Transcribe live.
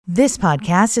This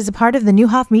podcast is a part of the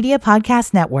Newhoff Media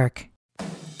Podcast Network.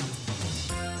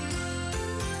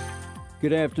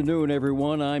 Good afternoon,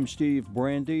 everyone. I'm Steve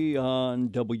Brandy on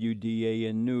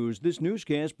WDAN News. This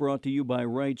newscast brought to you by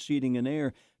Right Seating and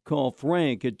Air. Call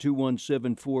Frank at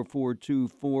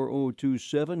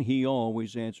 217-442-4027. He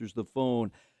always answers the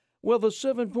phone. Well, the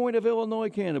 7 Point of Illinois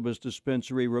Cannabis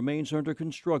Dispensary remains under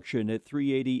construction at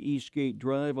 380 Eastgate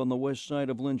Drive on the west side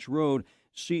of Lynch Road.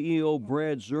 CEO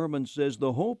Brad Zerman says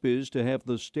the hope is to have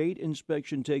the state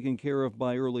inspection taken care of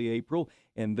by early April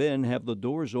and then have the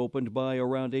doors opened by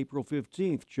around April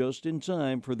 15th, just in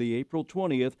time for the April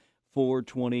 20th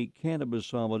 420 cannabis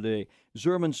holiday.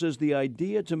 Zerman says the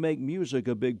idea to make music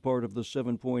a big part of the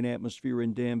 7 Point atmosphere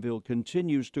in Danville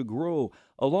continues to grow.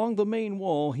 Along the main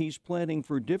wall, he's planning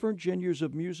for different genres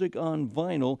of music on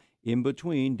vinyl in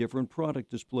between different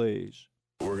product displays.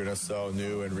 We're going to sell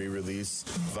new and re-release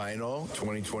vinyl.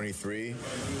 2023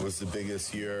 was the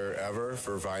biggest year ever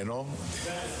for vinyl.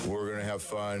 We're going to have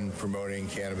fun promoting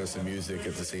cannabis and music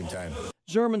at the same time.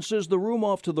 Zerman says the room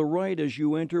off to the right as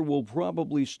you enter will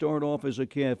probably start off as a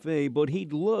cafe, but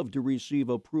he'd love to receive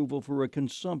approval for a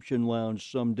consumption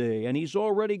lounge someday. And he's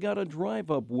already got a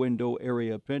drive-up window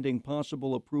area pending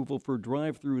possible approval for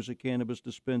drive-thrus at cannabis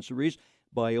dispensaries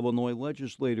by Illinois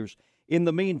legislators. In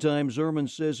the meantime, Zerman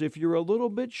says if you're a little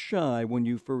bit shy when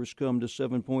you first come to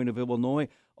 7 Point of Illinois,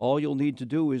 all you'll need to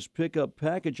do is pick up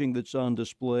packaging that's on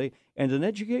display, and an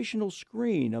educational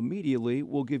screen immediately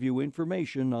will give you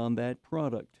information on that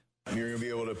product. You're going to be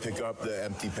able to pick up the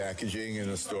empty packaging in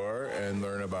a store and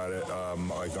learn about it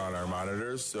like on our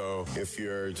monitors. So if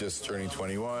you're just turning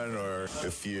 21 or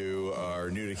if you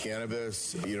are new to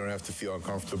cannabis, you don't have to feel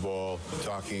uncomfortable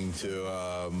talking to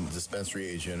a dispensary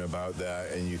agent about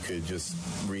that, and you could just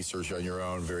research on your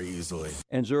own very easily.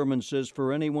 And Zerman says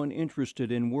for anyone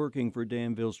interested in working for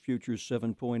Danville's future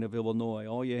 7 Point of Illinois,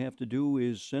 all you have to do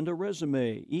is send a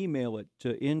resume, email it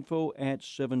to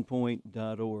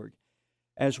info@7point.org.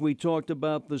 As we talked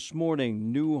about this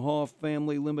morning, Newhoff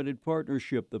Family Limited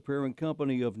Partnership, the parent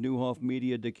company of Newhoff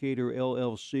Media Decatur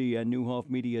LLC and Newhoff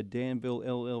Media Danville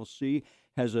LLC,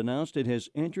 has announced it has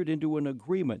entered into an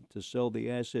agreement to sell the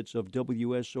assets of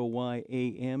WSOY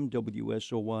AM,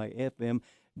 WSOY FM,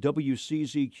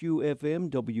 WCZQ FM,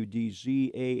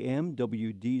 WDZ AM,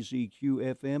 WDZQ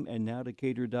FM, and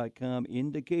NowDecatur.com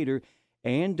in Decatur,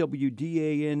 and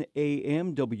WDAN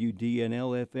AM,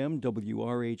 WDNL FM,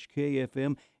 WRHK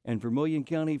FM, and Vermilion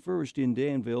County First in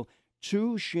Danville,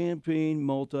 to Champaign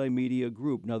Multimedia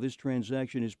Group. Now, this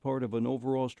transaction is part of an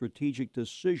overall strategic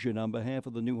decision on behalf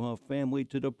of the Newhoff family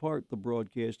to depart the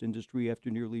broadcast industry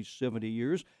after nearly 70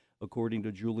 years, according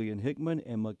to Julian Hickman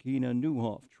and Makina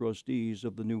Newhoff, trustees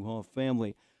of the Newhoff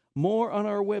family. More on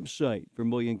our website,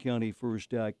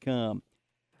 VermilionCountyFirst.com.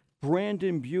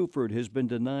 Brandon Buford has been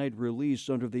denied release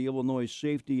under the Illinois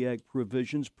Safety Act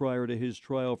provisions prior to his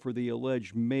trial for the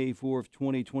alleged May 4,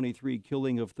 2023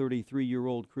 killing of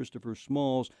 33-year-old Christopher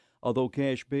Smalls. Although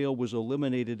cash bail was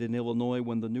eliminated in Illinois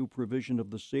when the new provision of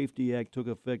the Safety Act took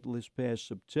effect this past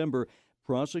September,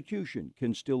 prosecution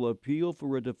can still appeal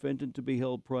for a defendant to be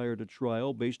held prior to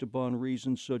trial based upon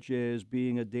reasons such as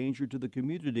being a danger to the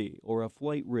community or a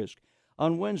flight risk.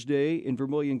 On Wednesday, in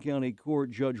Vermilion County Court,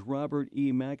 Judge Robert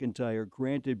E. McIntyre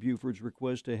granted Buford's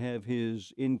request to have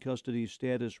his in-custody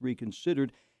status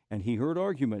reconsidered, and he heard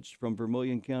arguments from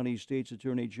Vermilion County State's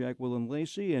Attorney Jacqueline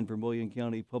Lacey and Vermilion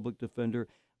County Public Defender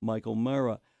Michael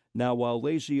Mara. Now, while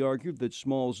Lacey argued that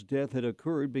Small's death had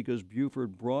occurred because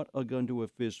Buford brought a gun to a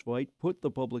fistfight, put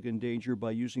the public in danger by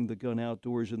using the gun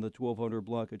outdoors in the 1200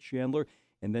 block of Chandler,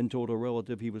 and then told a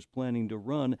relative he was planning to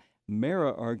run,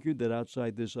 Mara argued that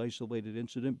outside this isolated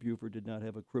incident, Buford did not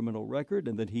have a criminal record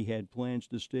and that he had plans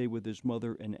to stay with his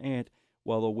mother and aunt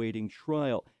while awaiting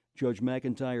trial. Judge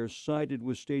McIntyre sided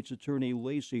with State's Attorney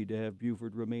Lacey to have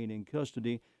Buford remain in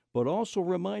custody, but also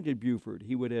reminded Buford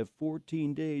he would have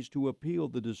 14 days to appeal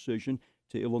the decision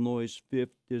to Illinois'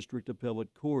 5th District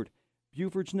Appellate Court.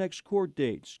 Buford's next court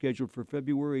date scheduled for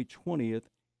February 20th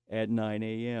at 9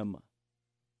 a.m.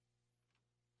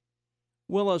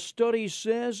 Well, a study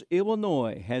says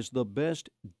Illinois has the best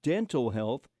dental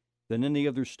health than any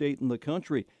other state in the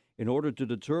country. In order to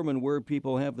determine where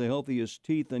people have the healthiest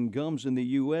teeth and gums in the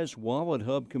U.S., Wallet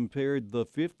Hub compared the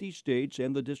 50 states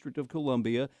and the District of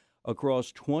Columbia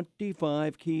across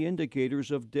 25 key indicators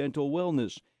of dental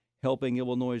wellness. Helping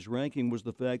Illinois' ranking was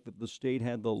the fact that the state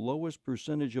had the lowest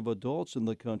percentage of adults in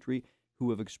the country who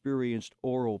have experienced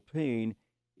oral pain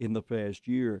in the past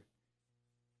year.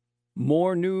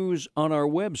 More news on our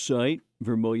website,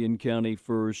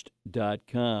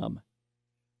 VermilionCountyFirst.com.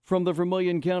 From the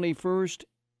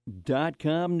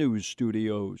VermilionCountyFirst.com news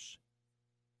studios.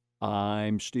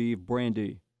 I'm Steve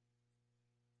Brandy.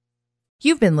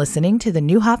 You've been listening to the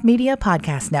Newhoff Media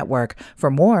Podcast Network. For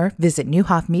more, visit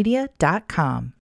newhoffmedia.com.